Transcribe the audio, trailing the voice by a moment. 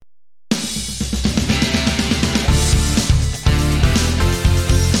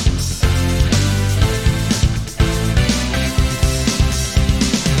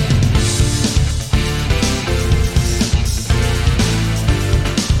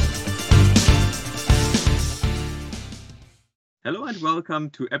Hello and welcome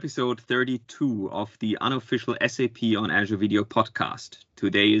to episode 32 of the unofficial SAP on Azure video podcast.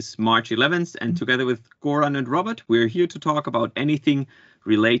 Today is March 11th, and together with Goran and Robert, we're here to talk about anything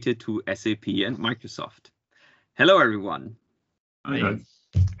related to SAP and Microsoft. Hello, everyone. Hi.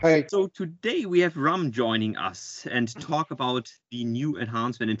 Hi. So today we have Ram joining us and talk about the new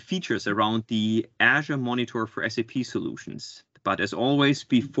enhancement and features around the Azure Monitor for SAP solutions. But as always,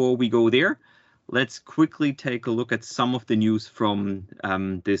 before we go there, let's quickly take a look at some of the news from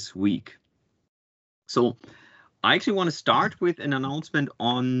this week. So I actually want to start with an announcement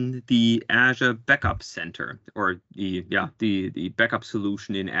on the Azure Backup Center, or the backup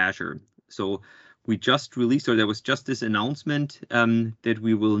solution in Azure. So we just released, or there was just this announcement that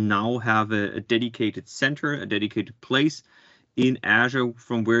we will now have a dedicated center, a dedicated place in Azure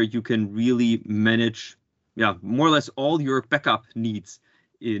from where you can really manage, more or less all your backup needs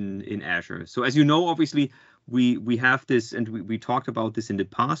in Azure. So as you know, obviously, we have this, and we talked about this in the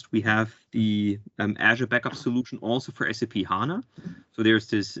past. We have the Azure Backup solution also for SAP HANA. So there's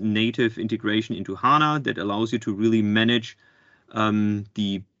this native integration into HANA that allows you to really manage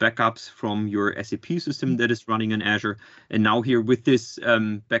the backups from your SAP system that is running in Azure. And now here with this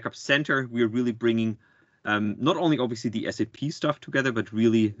backup center, we're really bringing not only obviously the SAP stuff together, but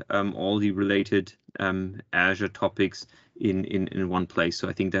really all the related Azure topics in one place. So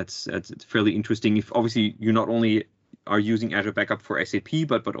I think that's fairly interesting. If obviously you not only are using Azure Backup for SAP,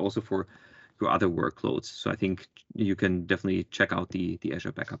 but also for your other workloads. So I think you can definitely check out the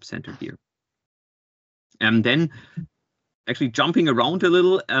Azure Backup Center here. And then actually jumping around a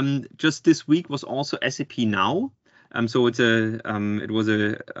little, just this week was also SAP Now. So it was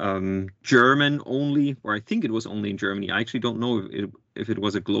a German only, or I think it was only in Germany. I actually don't know if it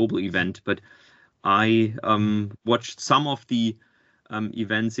was a global event, but I watched some of the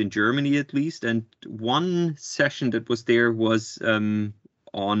events in Germany at least, and one session that was there was for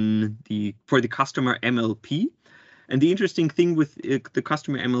the customer MLP. And the interesting thing with the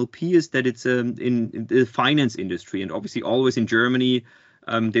customer MLP is that it's in the finance industry, and obviously always in Germany.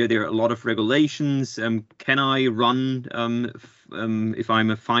 There are a lot of regulations. Can I run, if I'm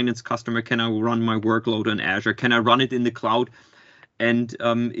a finance customer, can I run my workload on Azure? Can I run it in the cloud? And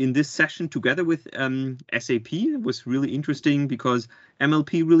in this session together with SAP, it was really interesting because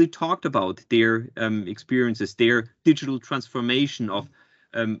MLP really talked about their experiences, their digital transformation of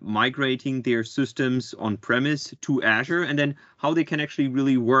migrating their systems on-premise to Azure, and then how they can actually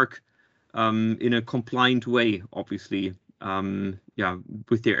really work in a compliant way, obviously,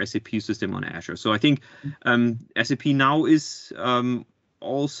 with their SAP system on Azure. So I think SAP Now is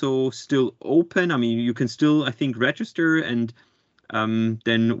also still open. I mean, you can still, I think, register and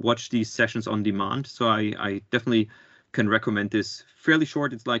then watch these sessions on demand. So I definitely can recommend this. Fairly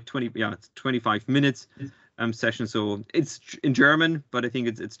short. It's like 25 minutes session. So it's in German, but I think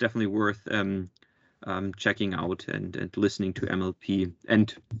it's definitely worth checking out and listening to MLP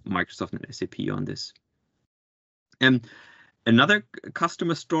and Microsoft and SAP on this. Another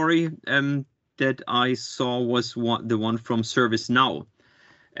customer story that I saw was the one from ServiceNow.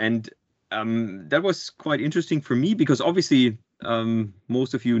 And that was quite interesting for me because obviously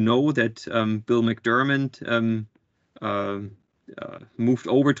most of you know that Bill McDermott moved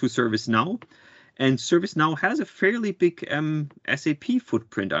over to ServiceNow. And ServiceNow has a fairly big SAP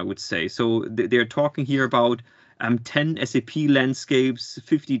footprint, I would say. So they're talking here about 10 SAP landscapes,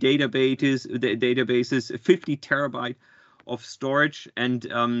 50 databases, 50 terabyte of storage, and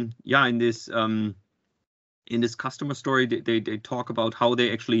in this customer story, they talk about how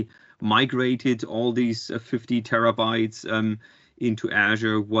they actually migrated all these 50 terabytes into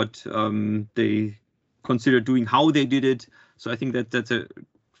Azure, what they consider doing, how they did it. So I think that's a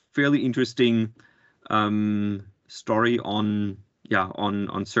fairly interesting story on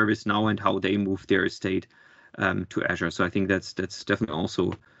ServiceNow and how they moved their estate to Azure. So I think that's definitely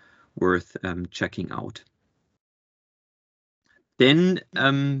also worth checking out. Then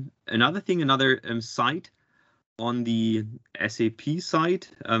another site on the SAP side.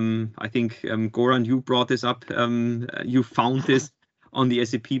 I think Goran, you brought this up. You found this on the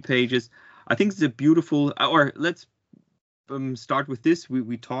SAP pages. I think it's a beautiful. Or let's start with this.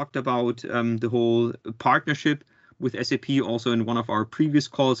 We talked about the whole partnership with SAP also in one of our previous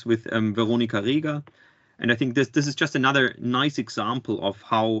calls with Veronika Reger. And I think this is just another nice example of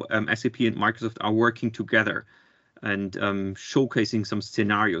how SAP and Microsoft are working together and showcasing some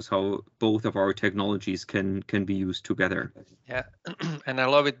scenarios how both of our technologies can be used together. Yeah, and I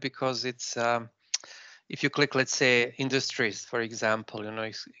love it because it's if you click, let's say, industries, for example,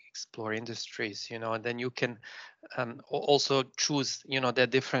 explore industries, and then you can also choose, the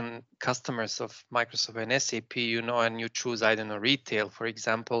different customers of Microsoft and SAP, and you choose, I don't know, retail, for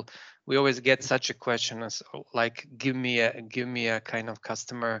example. We always get such a question as like, give me a kind of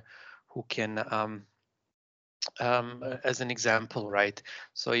customer who can, as an example, right?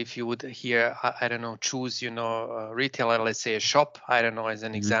 So if you would here, I don't know, choose, a retailer, let's say a shop, I don't know, as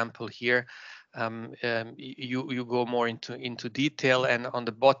an example here, you go more into detail, and on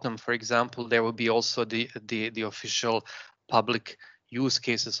the bottom, for example, there will be also the official public use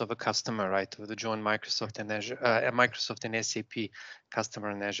cases of a customer, right? With the joint Microsoft and Azure, Microsoft and SAP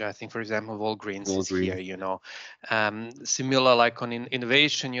customer in Azure. I think, for example, Walgreens is here, similar like on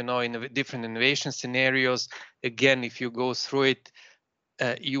innovation, in different innovation scenarios. Again, if you go through it,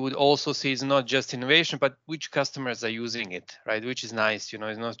 you would also see it's not just innovation, but which customers are using it, right? Which is nice,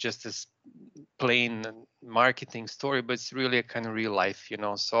 it's not just this plain marketing story, but it's really a kind of real life,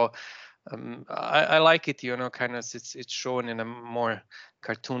 So I like it, kind of it's shown in a more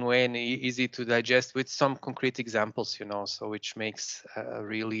cartoon way and easy to digest with some concrete examples, so which makes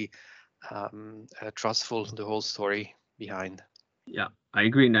really trustful the whole story behind. Yeah, I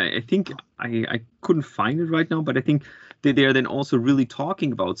agree. And I think I couldn't find it right now, but I think they are then also really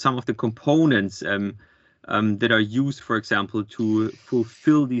talking about some of the components that are used, for example, to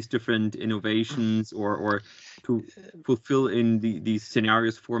fulfill these different innovations or to fulfill in these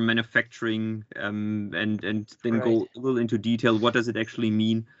scenarios for manufacturing, and then go a little into detail. What does it actually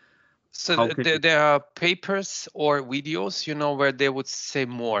mean? So there are papers or videos, where they would say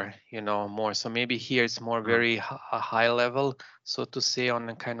more, more. So maybe here it's more very high level, so to say, on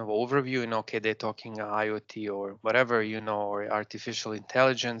a kind of overview. Okay, they're talking IoT or whatever, or artificial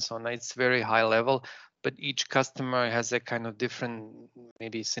intelligence. It's very high level, but each customer has a kind of different,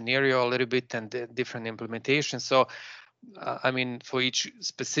 maybe scenario a little bit and different implementation. So I mean, for each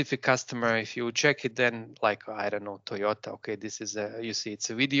specific customer, if you check it, then like, I don't know, Toyota, okay, this is you see it's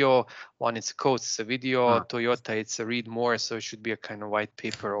a video, one it's code, it's a video, Toyota, it's a read more, so it should be a kind of white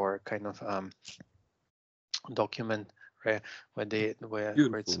paper or kind of document, right, where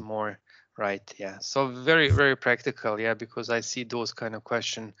it's more, right, yeah. So very, very practical, yeah, because I see those kind of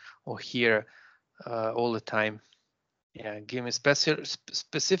questions or hear all the time. Yeah, give me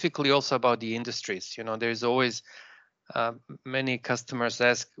specifically also about the industries, there's always many customers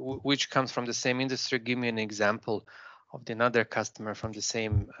ask which comes from the same industry. Give me an example of another customer from the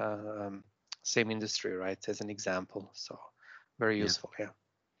same industry, right? As an example. So very useful, yeah.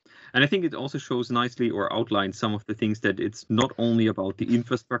 And I think it also shows nicely or outlines some of the things that it's not only about the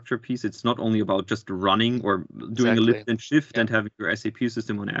infrastructure piece. It's not only about just running or doing a lift and shift and having your SAP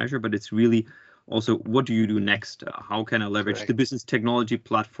system on Azure, but it's really also, what do you do next? How can I leverage the business technology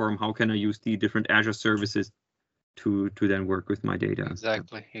platform? How can I use the different Azure services to then work with my data?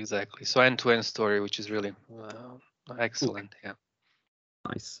 Exactly. So end-to-end story, which is really excellent. Yeah.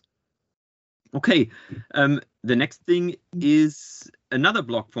 Nice. Okay. The next thing is another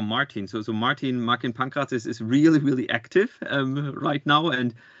blog from Martin. So Martin Pankratz is really, really active right now,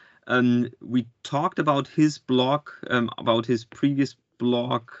 and we talked about his blog, about his previous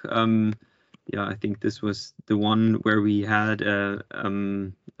blog. Yeah, I think this was the one where we had a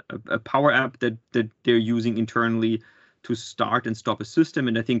Power App that they're using internally to start and stop a system.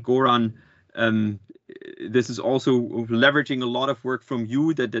 And I think, Goran, this is also leveraging a lot of work from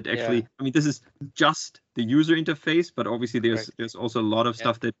you that actually, I mean, this is just the user interface, but obviously there's also a lot of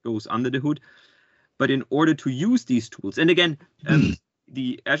stuff that goes under the hood. But in order to use these tools, and again,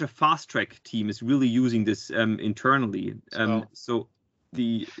 the Azure Fast Track team is really using this internally. So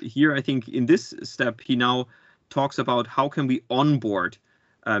here, I think in this step, he now talks about how can we onboard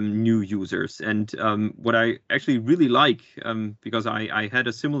new users. And what I actually really like, because I had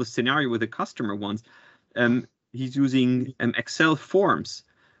a similar scenario with a customer once, he's using Excel forms,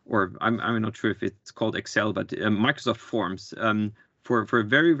 or I'm not sure if it's called Excel, but Microsoft Forms for a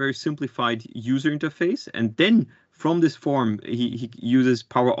very, very simplified user interface. And then from this form, he uses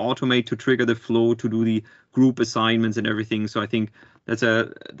Power Automate to trigger the flow, to do the group assignments and everything. So I think that's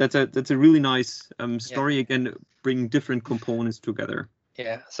a really nice story. Again, bring different components together.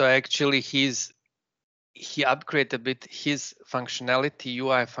 Yeah. So actually, he upgraded a bit his functionality,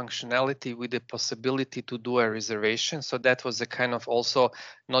 UI functionality, with the possibility to do a reservation. So that was a kind of also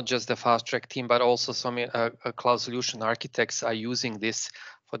not just the Fast Track team, but also some cloud solution architects are using this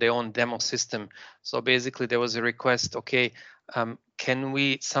for their own demo system. So basically, there was a request. Okay, can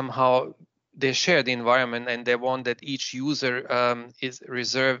we somehow? They share the environment, and they want that each user is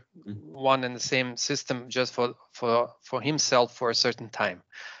reserved one and the same system just for himself for a certain time.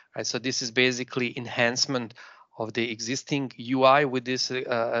 right? So this is basically enhancement of the existing UI with this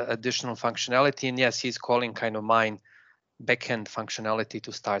additional functionality. And yes, he's calling kind of mine backend functionality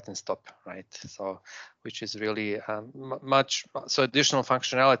to start and stop, right? So, which is really much, so additional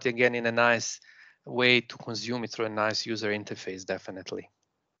functionality again in a nice way to consume it through a nice user interface, definitely.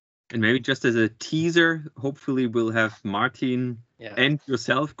 And maybe just as a teaser, hopefully we'll have Martin and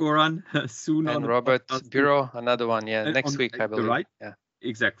yourself, Goran, soon and on Robert Bureau, another one, next week, I believe. Right,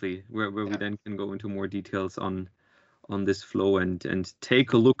 exactly, where we then can go into more details on this flow and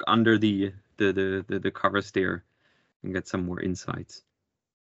take a look under the covers there and get some more insights.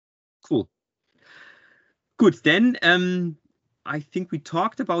 Cool. Good. Then I think we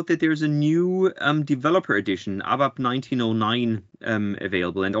talked about that there's a new developer edition, ABAP 1909,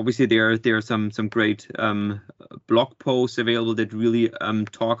 available. And obviously there are some great blog posts available that really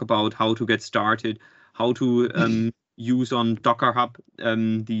talk about how to get started, how to use on Docker Hub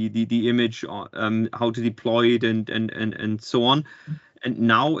the image, how to deploy it and so on. And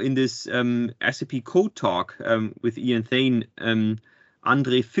now in this SAP Code Talk with Ian Thane,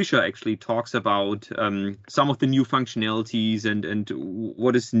 Andre Fischer actually talks about some of the new functionalities and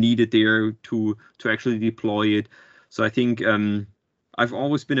what is needed there to actually deploy it. So I think I've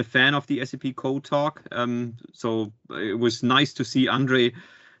always been a fan of the SAP Code Talk. So it was nice to see Andre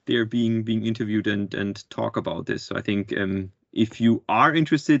there being interviewed and talk about this. So I think if you are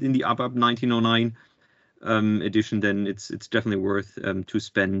interested in the ABAP 1909 edition, then it's definitely worth to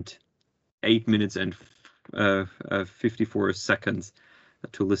spend 8 minutes and 54 seconds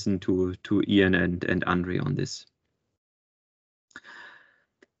to listen to Ian and Andre on this.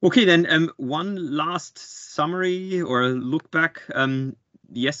 Okay, then one last summary or look back.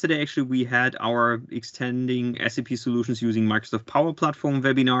 Yesterday, actually, we had our Extending SAP Solutions Using Microsoft Power Platform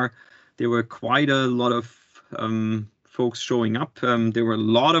webinar. There were quite a lot of folks showing up. There were a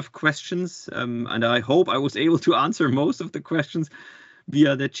lot of questions, and I hope I was able to answer most of the questions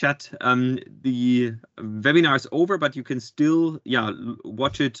via the chat. The webinar is over, but you can still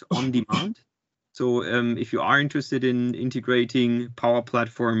watch it on demand. So if you are interested in integrating Power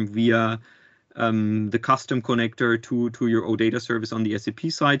Platform via the custom connector to your OData service on the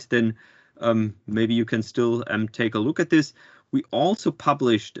SAP side, then maybe you can still take a look at this. We also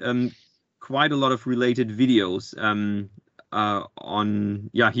published quite a lot of related videos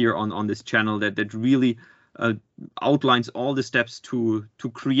here on this channel that really outlines all the steps to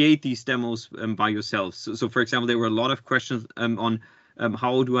create these demos by yourself. So for example, there were a lot of questions on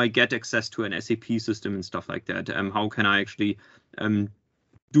how do I get access to an SAP system and stuff like that. How can I actually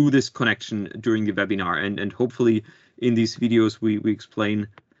do this connection during the webinar? And hopefully in these videos we explain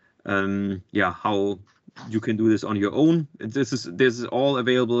how you can do this on your own. This is all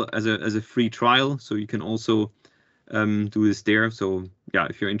available as a free trial, so you can also do this there. So yeah,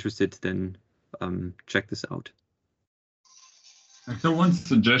 if you're interested, then check this out. I have one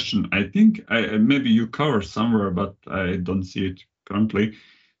suggestion. I think maybe you cover somewhere, but I don't see it currently.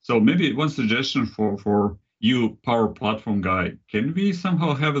 So maybe one suggestion for you, Power Platform guy. Can we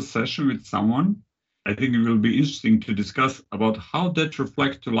somehow have a session with someone? I think it will be interesting to discuss about how that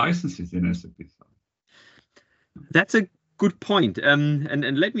reflects to licenses in SAP. That's a good point.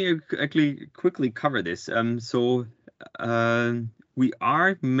 And let me actually quickly cover this. We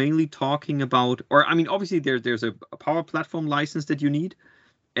are mainly talking about, or I mean, obviously there's a Power Platform license that you need,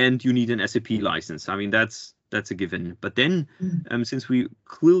 and you need an SAP license. I mean, that's a given. But then, since we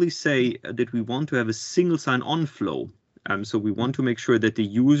clearly say that we want to have a single sign-on flow, so we want to make sure that the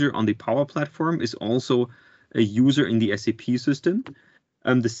user on the Power Platform is also a user in the SAP system.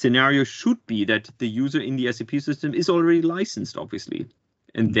 The scenario should be that the user in the SAP system is already licensed, obviously.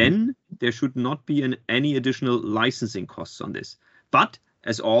 And then there should not be any additional licensing costs on this. But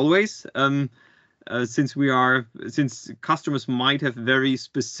as always, since customers might have very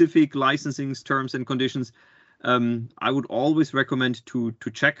specific licensing terms and conditions, I would always recommend to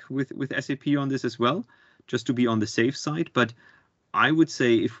check with SAP on this as well, just to be on the safe side. But I would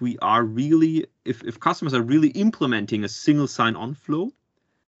say if customers are really implementing a single sign-on flow,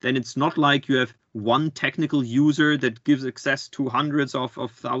 then it's not like you have one technical user that gives access to hundreds of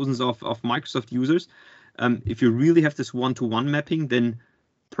thousands of Microsoft users. If you really have this one-to-one mapping, then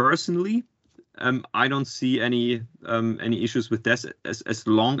personally, I don't see any issues with this as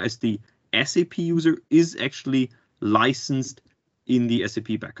long as the SAP user is actually licensed in the SAP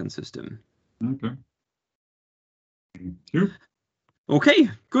backend system. Okay. Thank you. Okay,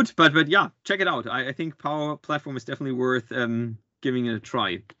 good. But yeah, check it out. I think Power Platform is definitely worth giving it a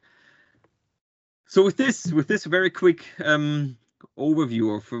try. So with this very quick overview,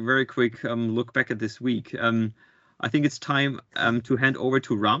 or for a very quick look back at this week, I think it's time to hand over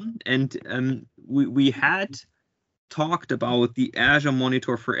to Ram. And we had talked about the Azure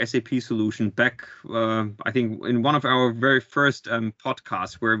Monitor for SAP solution back, I think, in one of our very first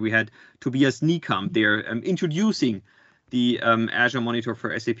podcasts, where we had Tobias Niekamp there introducing the Azure Monitor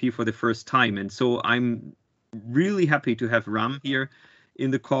for SAP for the first time. And so I'm really happy to have Ram here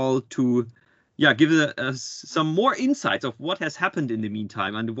in the call to give us some more insights of what has happened in the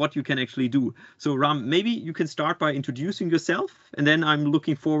meantime and what you can actually do. So Ram, maybe you can start by introducing yourself, and then I'm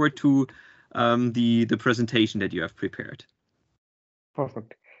looking forward to the presentation that you have prepared.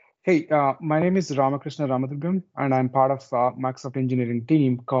 Perfect. Hey, my name is Ramakrishna Ramadurgam, and I'm part of Microsoft engineering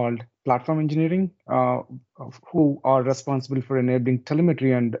team called Platform Engineering, who are responsible for enabling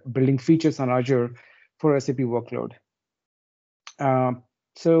telemetry and building features on Azure for SAP workload.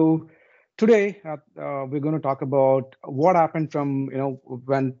 So today we're going to talk about what happened from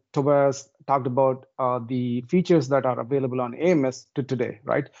when Tobias talked about the features that are available on AMS to today,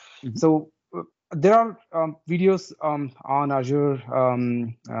 right? Mm-hmm. So there are videos on Azure,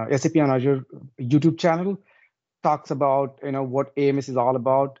 SAP on Azure YouTube channel talks about what AMS is all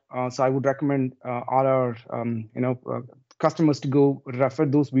about. So I would recommend all our customers to go refer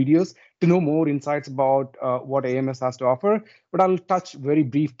those videos to know more insights about what AMS has to offer. But I'll touch very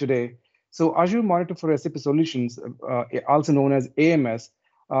brief today. So Azure Monitor for SAP Solutions, also known as AMS,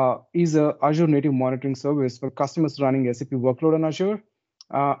 is a Azure native monitoring service for customers running SAP workload on Azure.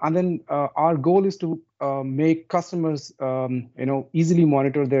 And then our goal is to make customers easily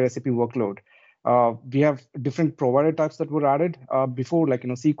monitor their SAP workload. We have different provider types that were added before, like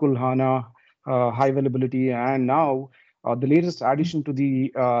SQL, HANA, high availability, and now the latest addition to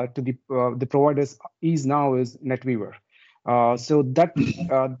the providers is NetWeaver. So that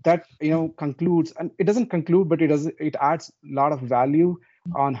concludes, and it doesn't conclude, but it adds a lot of value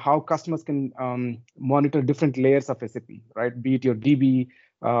on how customers can monitor different layers of SAP, right? Be it your DB,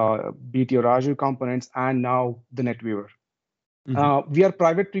 be it your Azure components, and now the NetWeaver. Mm-hmm. We are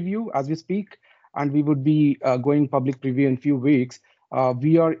private preview as we speak, and we would be going public preview in a few weeks.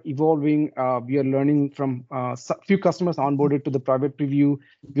 We are evolving. We are learning from few customers onboarded to the private preview.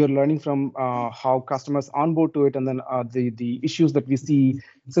 We are learning from how customers onboard to it, and then the issues that we see.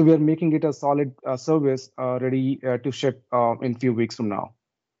 So we are making it a solid service ready to ship in a few weeks from now.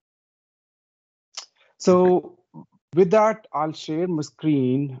 So with that, I'll share my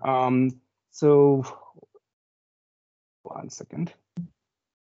screen. So one second.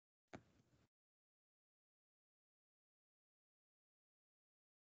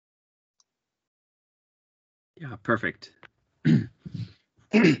 Yeah, perfect.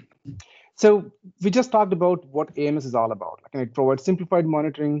 So we just talked about what AMS is all about. It provides simplified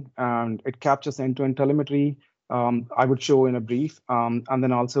monitoring, and it captures end-to-end telemetry. I would show in a brief, and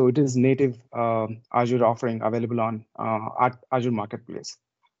then also it is native Azure offering available on at Azure Marketplace,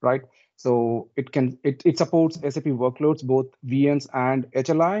 right? So it supports SAP workloads, both VMs and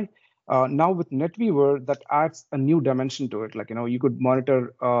HLI. Now with NetWeaver, that adds a new dimension to it. You could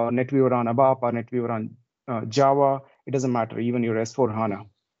monitor NetWeaver on ABAP or NetWeaver on Java. It doesn't matter, even your S4 HANA.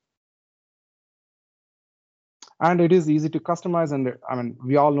 And it is easy to customize, and I mean,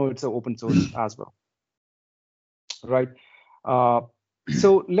 we all know it's an open source as well, right?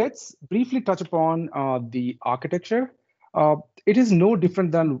 So let's briefly touch upon the architecture. It is no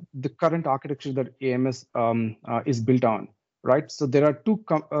different than the current architecture that AMS is built on, right? So there are two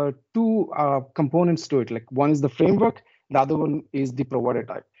components to it. One is the framework, the other one is the provider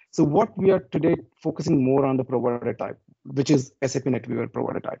type. So what we are today focusing more on the provider type, which is SAP NetWeaver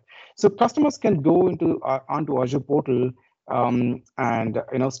provider type. So customers can go onto Azure portal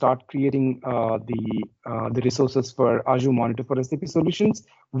and start creating the resources for Azure Monitor for SAP Solutions.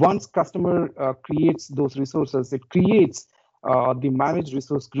 Once customer creates those resources, it creates the managed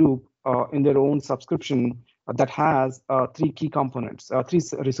resource group in their own subscription that has three key components, three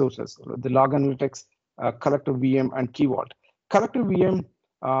resources: the log analytics, collector VM, and key vault. Collector VM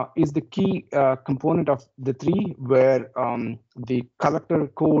is the key component of the three, where the collector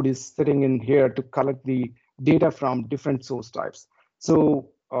code is sitting in here to collect the data from different source types. So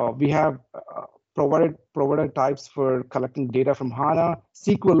we have provider types for collecting data from HANA,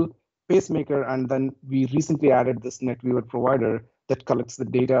 SQL, Pacemaker, and then we recently added this NetWeaver provider that collects the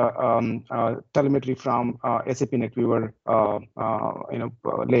data telemetry from SAP NetWeaver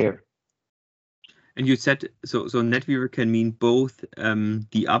layer. And you said, so NetWeaver can mean both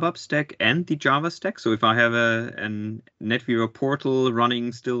the ABAP stack and the Java stack. So if I have a NetWeaver portal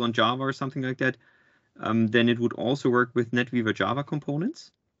running still on Java or something like that, then it would also work with NetWeaver Java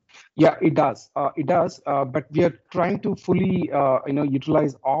components? Yeah, it does. But we are trying to fully,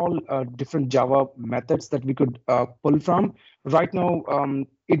 utilize all different Java methods that we could pull from. Right now,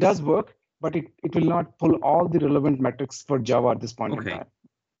 it does work, but it will not pull all the relevant metrics for Java at this point in time.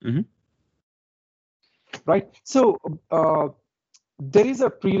 Mm-hmm. Right. So there is a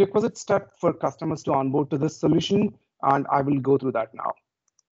prerequisite step for customers to onboard to this solution, and I will go through that now.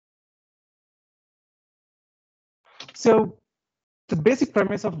 So the basic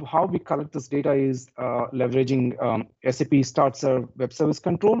premise of how we collect this data is leveraging SAP Start Serve Web Service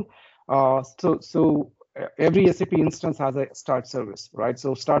Control. So every SAP instance has a start service, right?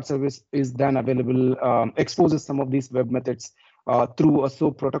 So start service is then available, exposes some of these web methods through a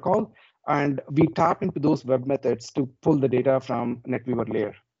SOAP protocol, and we tap into those web methods to pull the data from NetWeaver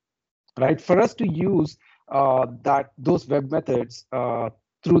layer, right? For us to use those web methods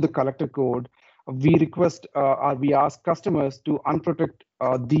through the collector code, we request or we ask customers to unprotect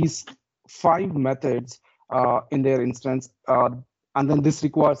these 5 methods in their instance, and then this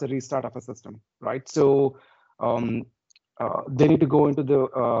requires a restart of a system, right? So they need to go into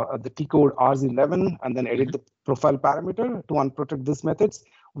the T code RZ11 and then edit the profile parameter to unprotect these methods.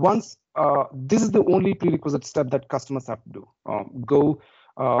 Once this is the only prerequisite step that customers have to do. Go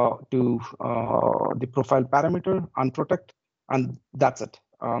to the profile parameter, unprotect, and that's it.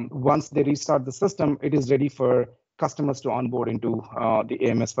 Once they restart the system, it is ready for customers to onboard into the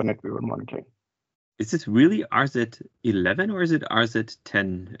AMS for NetWeaver monitoring. Is this really RZ11 or is it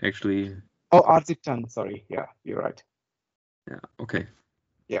RZ10 actually? Oh, RZ10, sorry. Yeah, you're right. Yeah, okay.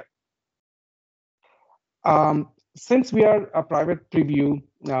 Yeah. Since we are a private preview,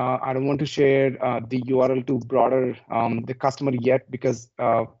 I don't want to share the URL to broader the customer yet because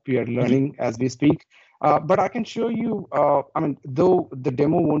we are learning as we speak. But I can show you, though the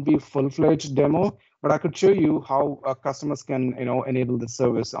demo won't be a full-fledged demo, but I could show you how customers can, enable the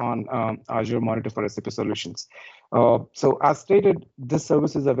service on Azure Monitor for SAP solutions. So as stated, this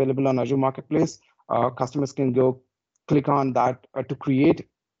service is available on Azure Marketplace. Customers can go click on that to create.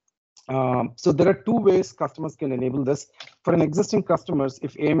 So there are 2 ways customers can enable this. For an existing customers,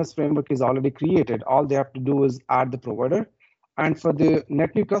 if AMS framework is already created, all they have to do is add the provider. And for the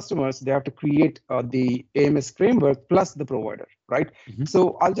net new customers, they have to create the AMS framework plus the provider, right?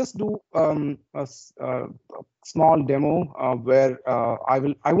 So I'll just do a small demo where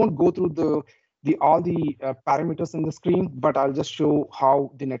I won't go through all the parameters in the screen, but I'll just show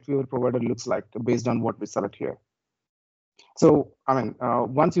how the NetWeaver provider looks like based on what we select here. So,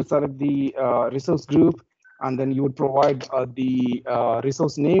 once you select the resource group, and then you would provide the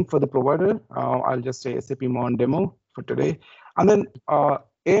resource name for the provider. I'll just say SAP Mon demo for today. And then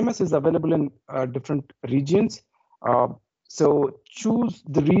AMS is available in different regions. So choose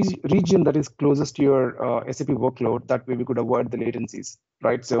the region that is closest to your SAP workload. That way we could avoid the latencies,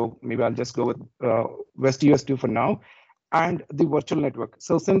 right? So maybe I'll just go with West US2 for now. And the virtual network.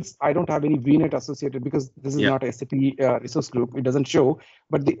 So since I don't have any VNet associated, because this is not a SAP resource group, it doesn't show.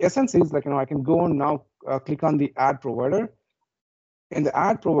 But the essence is like, I can go on now, click on the add provider. In the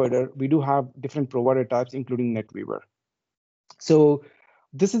add provider, we do have different provider types, including NetWeaver. So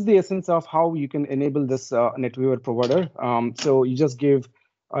this is the essence of how you can enable this NetWeaver provider. So you just give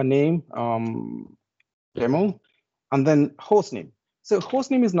a name, demo, and then host name. So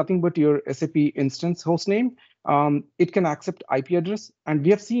host name is nothing but your SAP instance host name. It can accept IP address, and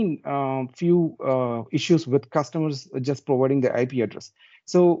we have seen few issues with customers just providing the IP address.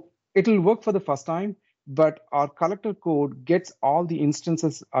 So it will work for the first time, but our collector code gets all the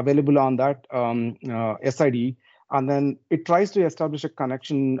instances available on that SID, and then it tries to establish a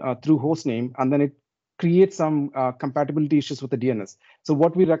connection through host name, and then it creates some compatibility issues with the DNS. So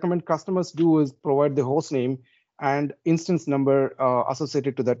what we recommend customers do is provide the host name and instance number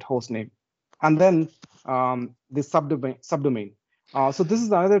associated to that host name, and then the subdomain. So this is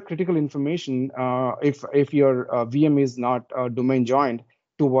another critical information if your VM is not domain joined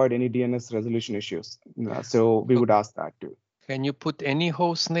to avoid any DNS resolution issues. So we would ask that too. Can you put any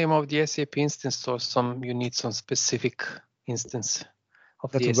host name of the SAP instance, or you need some specific instance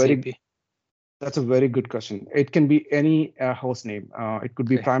of the SAP? That's a very good question. It can be any host name. It could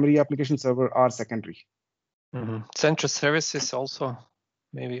be primary application server or secondary. Central services also,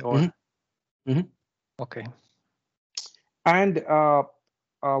 maybe, or okay. And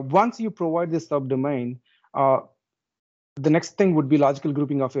once you provide this subdomain, the next thing would be logical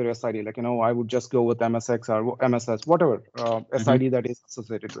grouping of your SID. Like, I would just go with MSX or MSS, whatever SID that is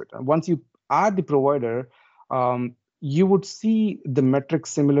associated with it. And once you add the provider, you would see the metrics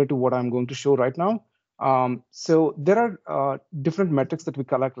similar to what I'm going to show right now. So there are different metrics that we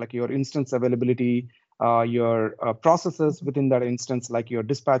collect, like your instance availability, your processes within that instance, like your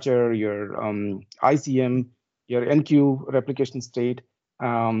dispatcher, your ICM, your NQ replication state,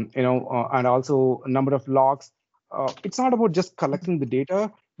 and also a number of logs. It's not about just collecting the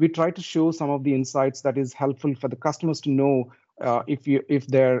data. We try to show some of the insights that is helpful for the customers to know if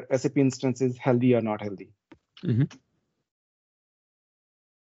their SAP instance is healthy or not healthy. Mm-hmm.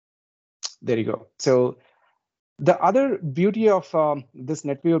 There you go. So the other beauty of this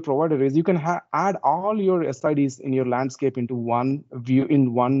NetWeaver provider is you can add all your SIDs in your landscape into one view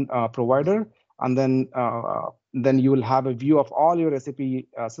in one provider, and then you will have a view of all your SAP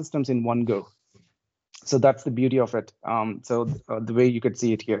systems in one go. So that's the beauty of it. The way you could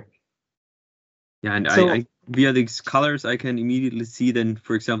see it here. Yeah, and so, I via these colors, I can immediately see then,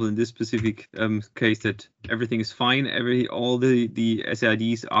 for example, in this specific case, that everything is fine. All the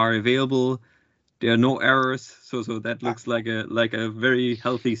SIDs are available. There are no errors. So that looks like a very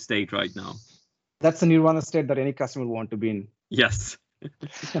healthy state right now. That's a nirvana state that any customer would want to be in. Yes.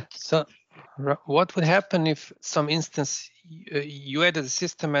 So what would happen if some instance you added a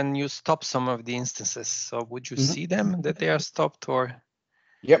system and you stop some of the instances? So would you see them that they are stopped, or?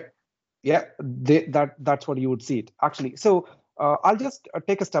 Yep. Yeah, that's what you would see it actually. So I'll just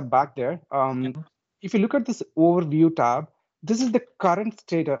take a step back there. If you look at this overview tab, this is the current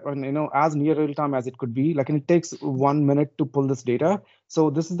state, as near real time as it could be. Like, and it takes 1 minute to pull this data. So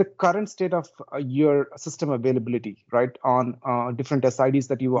this is the current state of your system availability, right, on different SIDs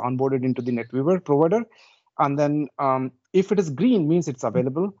that you were onboarded into the NetWeaver provider. And then if it is green, means it's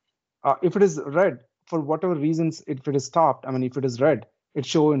available. If it is red, for whatever reasons, if it is stopped, if it is red, it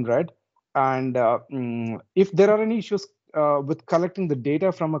show in red. And if there are any issues with collecting the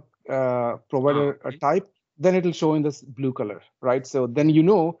data from a provider type, then it will show in this blue color, right? So then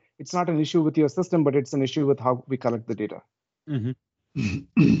it's not an issue with your system, but it's an issue with how we collect the data.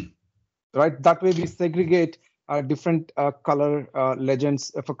 Mm-hmm. Right? That way we segregate different color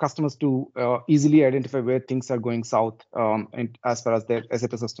legends for customers to easily identify where things are going south and as far as their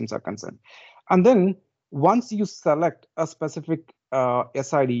SAP systems are concerned. And then once you select a specific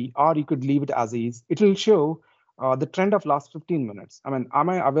SID, or you could leave it as is, it will show the trend of last 15 minutes. I'm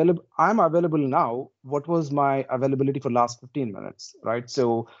available. I'm available now. What was my availability for last 15 minutes, right?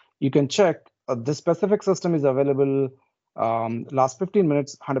 So you can check the specific system is available last 15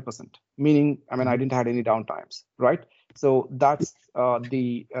 minutes, 100%, meaning, I didn't have any downtimes, right? So that's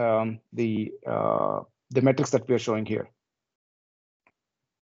the metrics that we are showing here.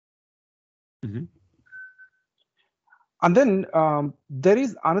 Mm-hmm. And then there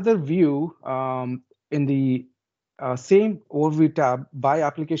is another view in the same overview tab by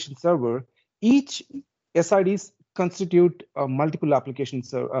application server. Each SIDs constitute multiple application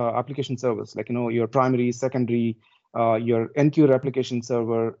servers, like your primary, secondary, your NQ replication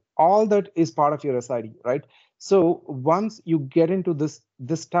server. All that is part of your SID, right? So once you get into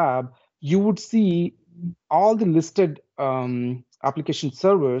this tab, you would see all the listed application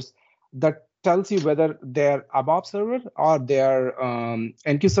servers that tells you whether they're ABAP server or they're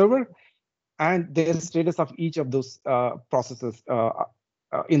NQ server, and the status of each of those processes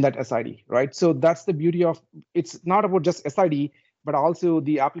in that SID, right? So that's the beauty of it's not about just SID, but also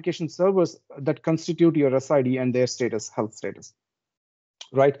the application servers that constitute your SID and their status, health status,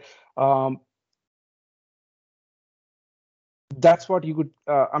 right? That's what you could,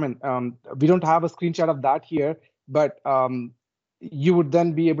 we don't have a screenshot of that here, but you would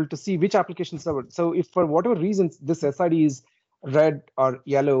then be able to see which application server. So if for whatever reasons this SID is red or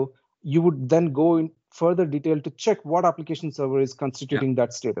yellow, you would then go in further detail to check what application server is constituting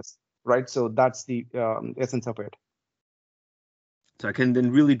that status, right? So that's the essence of it. So I can then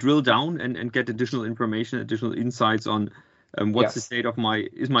really drill down and get additional information, additional insights on what's the state of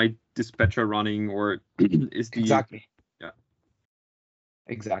is my dispatcher running, or is the... Exactly. Yeah.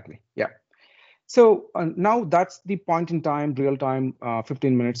 Exactly. Yeah. So now that's the point in time, real time,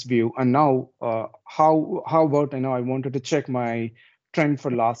 15 minutes view. And now how about, I wanted to check my trend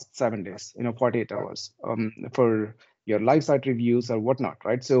for last 7 days, 48 hours for your live site reviews or whatnot,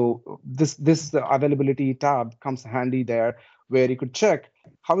 right? So this availability tab comes handy there, where you could check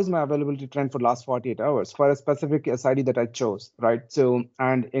how is my availability trend for last 48 hours for a specific SID that I chose, right? So,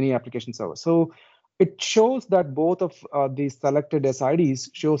 and any application server. So it shows that both of the selected SIDs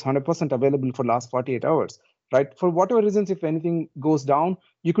shows 100% available for last 48 hours, right? For whatever reasons, if anything goes down,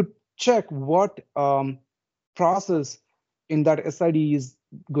 you could check what process in that SID is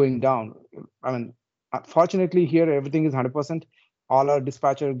going down. Fortunately here, everything is 100%. All our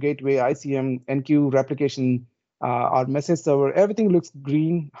dispatcher, gateway, ICM, NQ, replication, our message server, everything looks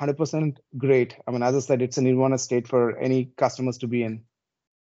green, 100% great. As I said, it's a nirvana state for any customers to be in.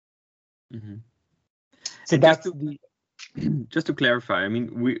 Mm-hmm. So And that's the just to clarify, I mean,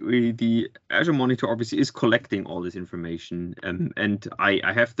 the Azure Monitor obviously is collecting all this information, and I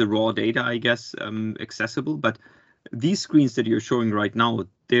have the raw data, I guess, accessible. But these screens that you're showing right now,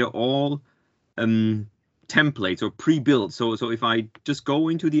 they're all templates or pre-built. So if I just go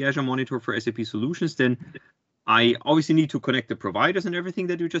into the Azure Monitor for SAP Solutions, then I obviously need to connect the providers and everything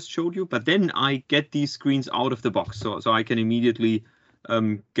that you just showed you. But then I get these screens out of the box, so I can immediately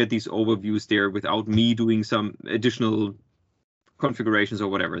get these overviews there without me doing some additional configurations or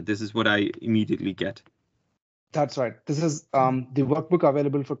whatever. This is what I immediately get. That's right. This is the workbook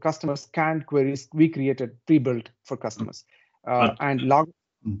available for customers. Scanned queries we created pre-built for customers, and log.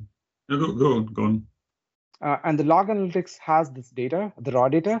 Go on. And the log analytics has this data, the raw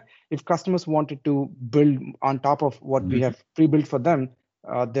data. If customers wanted to build on top of what we have pre-built for them,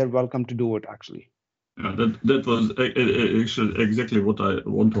 they're welcome to do it. Actually. Yeah, that was actually exactly what I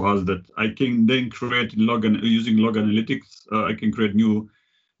want to ask. That I can then create using log analytics. I can create new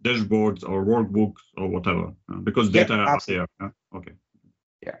dashboards or workbooks or whatever because data are there. Yeah? Okay.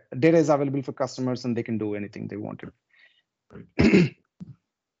 Yeah, data is available for customers and they can do anything they wanted. Nice.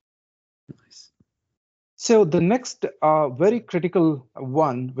 So the next very critical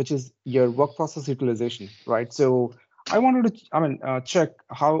one, which is your work process utilization, right? So I wanted to, check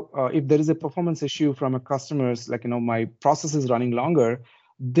how if there is a performance issue from a customer's, like, my process is running longer,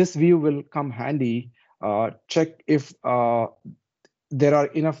 this view will come handy. Check if there are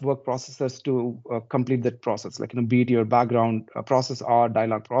enough work processors to complete that process, like, be it your background process or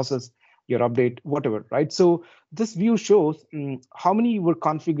dialog process, your update, whatever, right? So this view shows how many were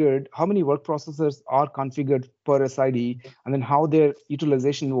configured, how many work processors are configured per SID, and then how their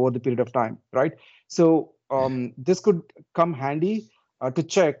utilization over the period of time, right? So this could come handy to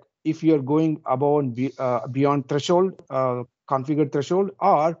check if you're going above and beyond threshold, configured threshold,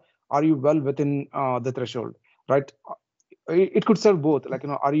 or are you well within the threshold, right? It could serve both, like,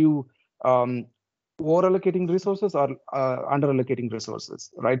 are you over allocating resources or under allocating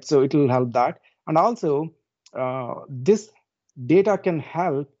resources, right? So it will help that. And also this data can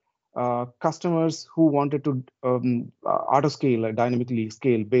help customers who wanted to auto scale or dynamically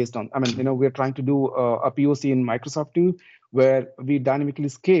scale based on, we're trying to do a POC in Microsoft too, where we dynamically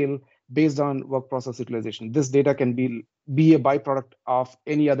scale based on work process utilization. This data can be a byproduct of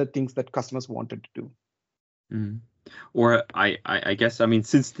any other things that customers wanted to do. Mm. Or I guess,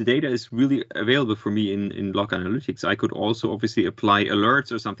 since the data is really available for me in log analytics, I could also obviously apply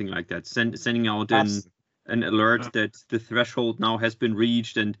alerts or something like that, sending out an alert that the threshold now has been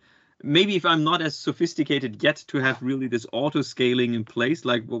reached. And maybe if I'm not as sophisticated yet to have really this auto scaling in place,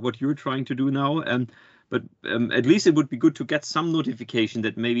 like what you're trying to do now, but at least it would be good to get some notification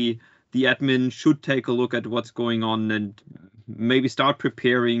that maybe the admin should take a look at what's going on and maybe start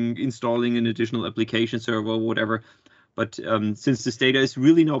preparing, installing an additional application server or whatever. But since this data is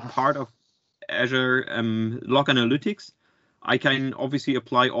really now part of Azure Log Analytics, I can obviously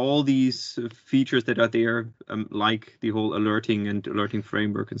apply all these features that are there, like the whole alerting and alerting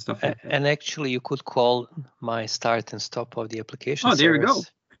framework and stuff like that. And actually, you could call my start and stop of the application. Oh, there you go.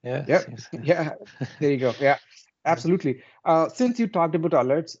 Yeah. Yeah. There you go. Yeah. Absolutely. Since you talked about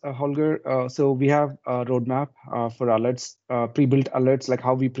alerts, Holger, so we have a roadmap for alerts, pre-built alerts, like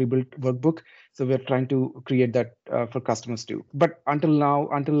how we pre-built workbook. So we're trying to create that for customers too. But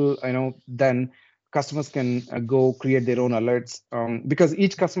until then, customers can go create their own alerts because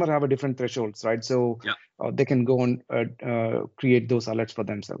each customer have a different thresholds, right? So they can go and create those alerts for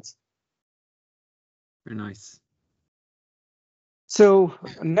themselves. Very nice. So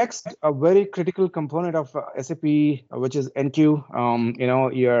next, a very critical component of SAP, which is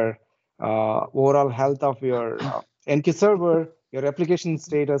NQ, your overall health of your NQ server, your application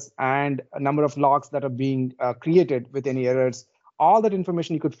status, and a number of logs that are being created with any errors. All that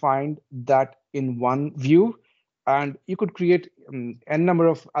information you could find that in one view, and you could create n number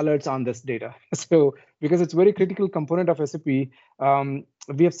of alerts on this data. So because it's a very critical component of SAP, we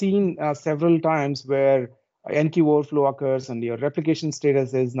have seen several times where NQ overflow occurs and your replication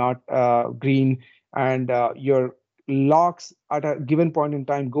status is not green, and your logs at a given point in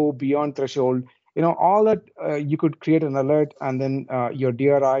time go beyond threshold. All that you could create an alert, and then your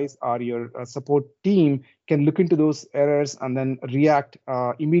DRIs or your support team can look into those errors and then react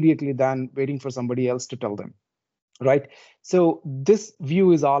immediately than waiting for somebody else to tell them, right? So this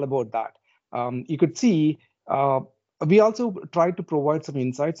view is all about that. You could see we also try to provide some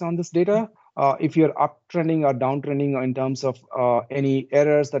insights on this data. If you're uptrending or downtrending in terms of any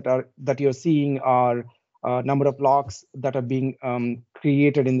errors that you're seeing, or number of logs that are being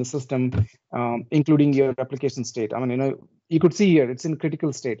created in the system, including your application state. I mean, you could see here it's in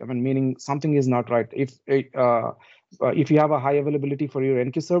critical state. I mean, meaning something is not right. If you have a high availability for your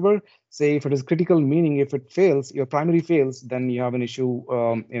NQ server, say if it is critical, meaning if it fails, your primary fails, then you have an issue,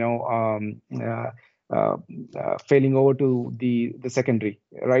 failing over to the secondary,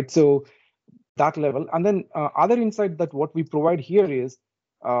 right? So that level. And then other insight that what we provide here is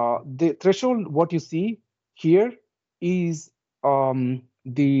the threshold. What you see here is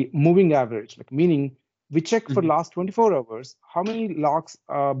the moving average, like meaning we check for last 24 hours, how many logs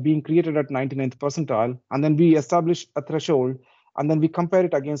are being created at 99th percentile, and then we establish a threshold, and then we compare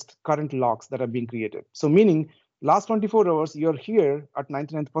it against current logs that are being created. So meaning last 24 hours, you're here at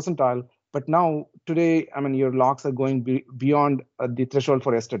 99th percentile, but now today, I mean, your logs are going beyond the threshold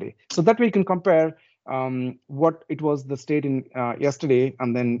for yesterday. So that way you can compare what it was the state in yesterday,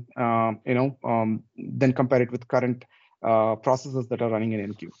 and then then compare it with current processes that are running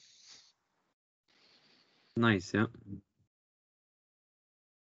in NQ. Nice, yeah.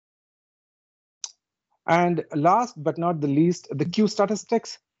 And last but not the least, the queue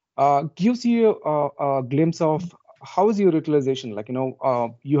statistics gives you a glimpse of how is your utilization. Like,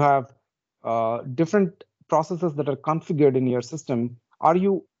 you have different processes that are configured in your system. Are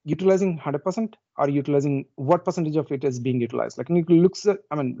you utilizing 100%? Are you utilizing what percentage of it is being utilized? Like, it looks at,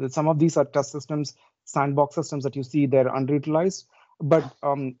 I mean, some of these are test systems, sandbox systems that you see they're underutilized. But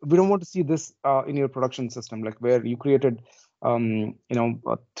we don't want to see this in your production system, like where you created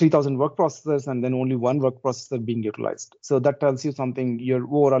 3,000 work processors and then only one work processor being utilized. So that tells you something, you're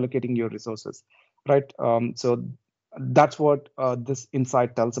over allocating your resources, right? So that's what this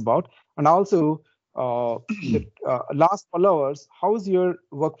insight tells about. And also the last 12 hours, how is your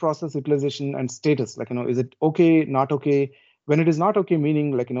work process utilization and status? Like, is it okay, not okay? When it is not okay,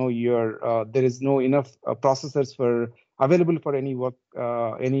 meaning like, there is no enough processors available for any work,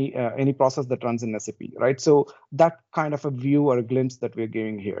 any process that runs in SAP, right? So that kind of a view or a glimpse that we're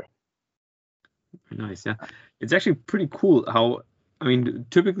giving here. Very nice, yeah. It's actually pretty cool how, I mean,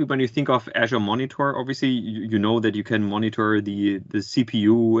 typically when you think of Azure Monitor, obviously you know that you can monitor the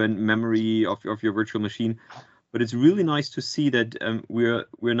CPU and memory of your virtual machine, but it's really nice to see that we're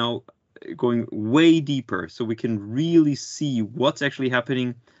now going way deeper, so we can really see what's actually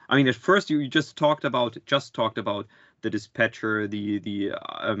happening. I mean, at first you just talked about the dispatcher, the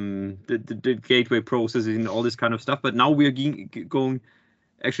gateway processing, all this kind of stuff. But now we're going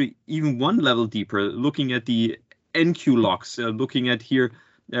actually even one level deeper, looking at the NQ logs, looking at here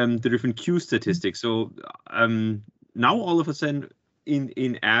the different queue statistics. So now all of a sudden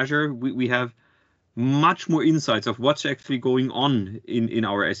in Azure we have much more insights of what's actually going on in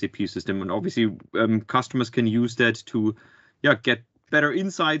our SAP system, and obviously customers can use that to get better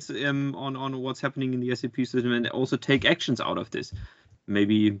insights on what's happening in the SAP system, and also take actions out of this.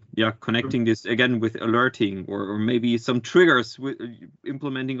 Maybe connecting this again with alerting, or maybe some triggers with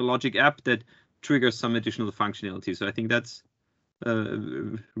implementing a logic app that triggers some additional functionality. So I think that's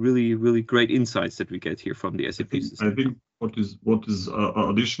really, really great insights that we get here from the SAP system. I think what is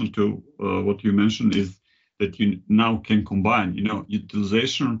additional to what you mentioned is that you now can combine,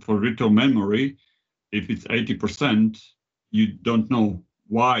 utilization for virtual memory. If it's 80%, you don't know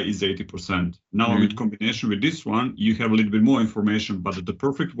why is 80%. Now with combination with this one, you have a little bit more information, but the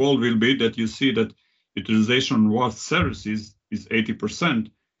perfect world will be that you see that utilization what services is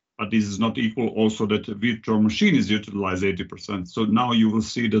 80%, but this is not equal also that a virtual machine is utilized 80%. So now you will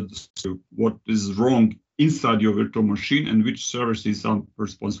see that what is wrong inside your virtual machine and which services are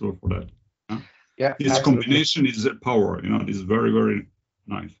responsible for that. Yeah, this absolutely. combination is a power, this is very, very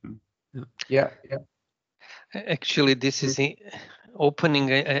nice. Yeah. Actually, this is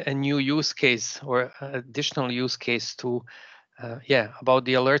opening a new use case or additional use case to about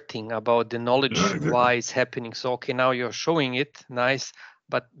the alerting, about the knowledge why it's happening. So okay, now you're showing it, nice,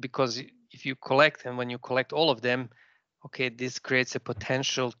 but because if you collect, and when you collect all of them, okay, this creates a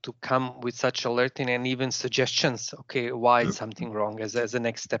potential to come with such alerting and even suggestions, okay, why is something wrong as a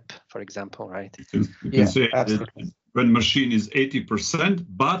next step, for example, right? You can say that when machine is 80%,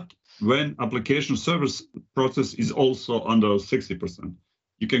 but when application service process is also under 60%,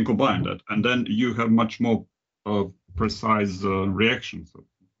 you can combine that, and then you have much more precise reactions.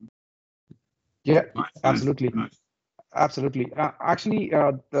 Yeah, nice, absolutely. Nice. Absolutely. Actually,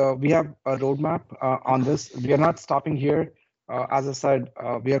 we have a roadmap on this. We are not stopping here. As I said,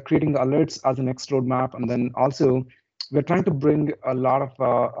 we are creating the alerts as the next roadmap, and then also we're trying to bring a lot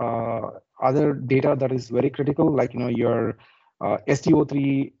of other data that is very critical, like your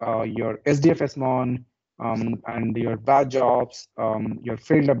STO3, your SDF-SMON, and your bad jobs, your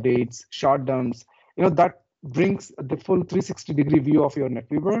failed updates, short dumps. that brings the full 360-degree view of your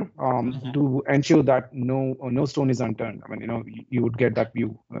NetWeaver to ensure that no stone is unturned. I mean, you would get that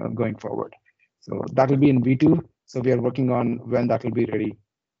view going forward. So that will be in V2. So we are working on when that will be ready.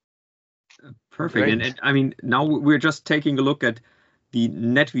 Perfect. And I mean, now we're just taking a look at the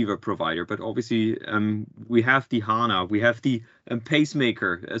NetWeaver provider, but obviously we have the HANA, we have the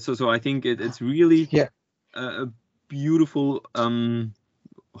pacemaker. So I think it's really a beautiful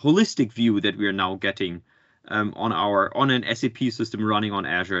holistic view that we are now getting on an SAP system running on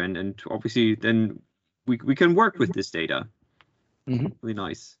Azure, and obviously then we can work with this data. Really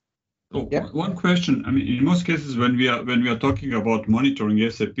nice. So one question. I mean, in most cases, when we are talking about monitoring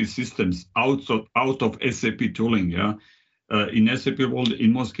SAP systems out of SAP tooling, in SAP world,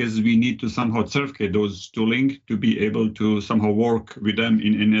 in most cases, we need to somehow certificate those tooling to be able to somehow work with them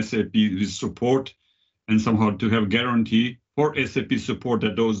in SAP with support, and somehow to have guarantee for SAP support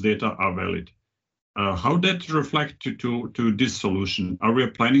that those data are valid. How that reflect to this solution? Are we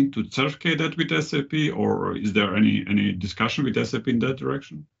planning to certificate that with SAP, or is there any discussion with SAP in that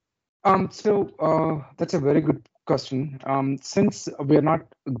direction? So that's a very good question. Since we are not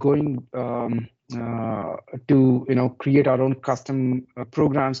going to create our own custom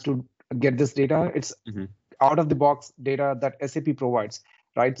programs to get this data, it's out of the box data that SAP provides,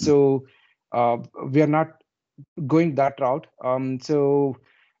 right? So we are not going that route.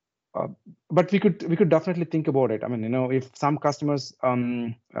 But we could definitely think about it. I mean, if some customers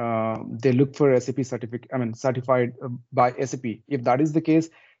they look for SAP certified by SAP, if that is the case,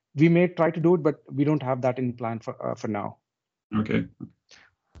 we may try to do it, but we don't have that in plan for now. Okay.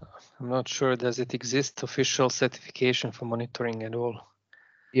 I'm not sure. Does it exist official certification for monitoring at all?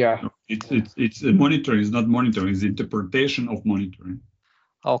 Yeah. No, it's monitoring. It's not monitoring. It's interpretation of monitoring.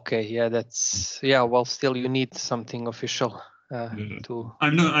 Okay. Yeah. Well, still you need something official to.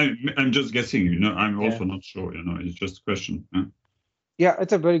 I'm just guessing. I'm also not sure. It's just a question. Yeah,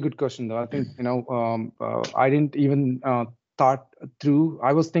 it's a very good question, though. I think I didn't even thought through.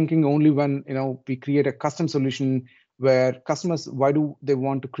 I was thinking only when we create a custom solution where customers, why do they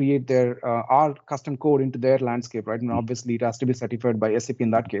want to create their our custom code into their landscape, right? And obviously it has to be certified by SAP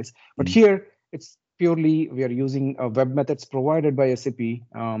in that case. But here it's purely we are using web methods provided by SAP.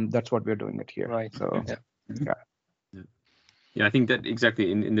 That's what we're doing it here. Right. So yeah, I think that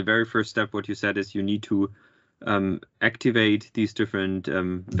exactly in the very first step, what you said is you need to activate these different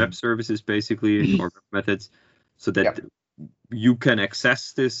web services basically or web methods so that you can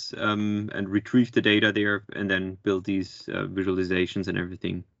access this and retrieve the data there and then build these visualizations and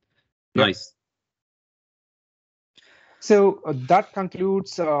everything. Nice. So that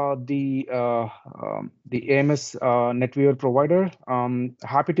concludes the AMS NetWeaver provider.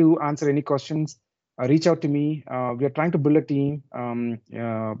 Happy to answer any questions. Reach out to me. We are trying to build a team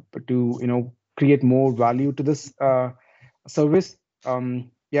to create more value to this service.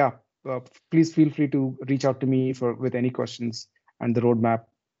 Please feel free to reach out to me with any questions and the roadmap,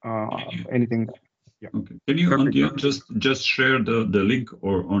 anything. Yeah. Okay. Can you on the end just share the link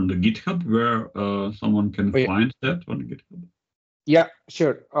or on the GitHub where someone can find that on GitHub? Yeah,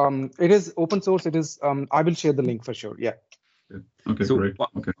 sure. It is open source. It is. I will share the link for sure. Yeah. Okay, so, great.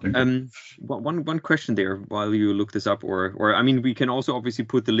 Okay, thank you. One question there while you look this up, or I mean, we can also obviously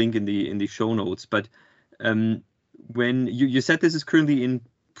put the link in the show notes. But when you said this is currently in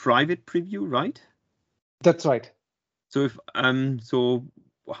private preview, right? That's right. So if so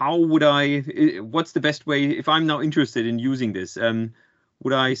how would what's the best way if I'm now interested in using this?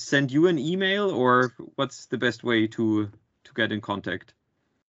 Would I send you an email, or what's the best way to get in contact?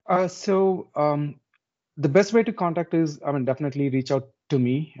 The best way to contact is, definitely reach out to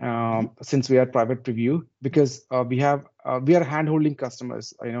me since we are private preview, because we are hand-holding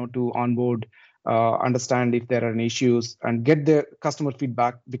customers, to onboard, understand if there are any issues and get their customer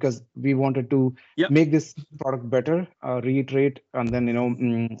feedback, because we wanted to make this product better, reiterate, and then,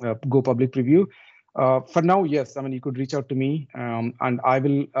 go public preview. For now, yes, you could reach out to me and I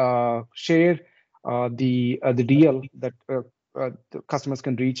will share the DL that the customers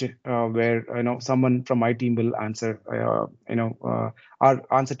can reach where someone from my team will answer our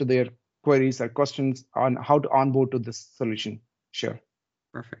answer to their queries or questions on how to onboard to this solution. Sure.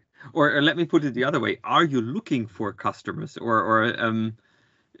 Perfect. Or let me put it the other way: are you looking for customers, or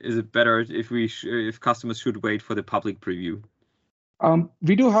is it better if customers should wait for the public preview?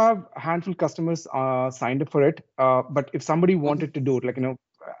 We do have a handful of customers signed up for it, but if somebody wanted to do it,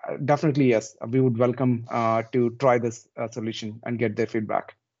 definitely, yes, we would welcome to try this solution and get their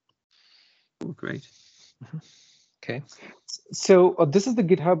feedback. Oh, great. Okay. So this is the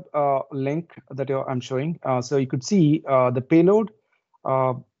GitHub link that I'm showing. So you could see the payload.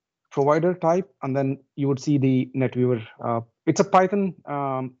 provider type, and then you would see the NetViewer. It's a Python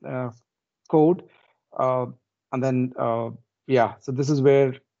code, and then yeah. So this is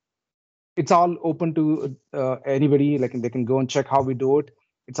where it's all open to anybody. Like they can go and check how we do it.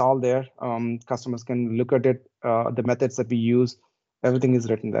 It's all there. Customers can look at it. The methods that we use, everything is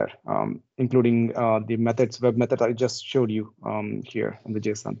written there, including the methods, web method I just showed you here in the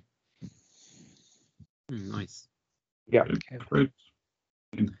JSON. Nice. Yeah. Okay, great.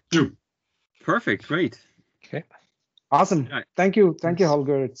 Thank you. Perfect. Great. Okay. Awesome. Right. Thank you,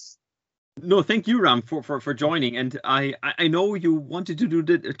 Holger. No, thank you, Ram, for joining. And I know you wanted to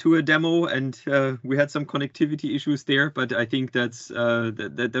do a demo, and we had some connectivity issues there, but I think that's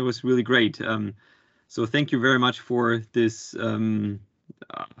that was really great. So thank you very much for this.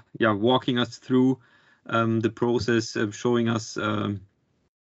 Yeah, walking us through the process of showing us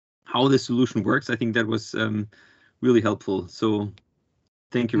how the solution works. I think that was really helpful. So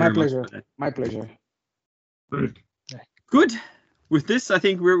thank you very much for that. My pleasure. Great. Good. With this, I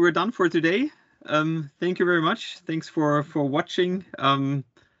think we're done for today. Thank you very much. Thanks for watching.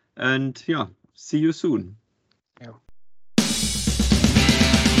 And yeah, see you soon.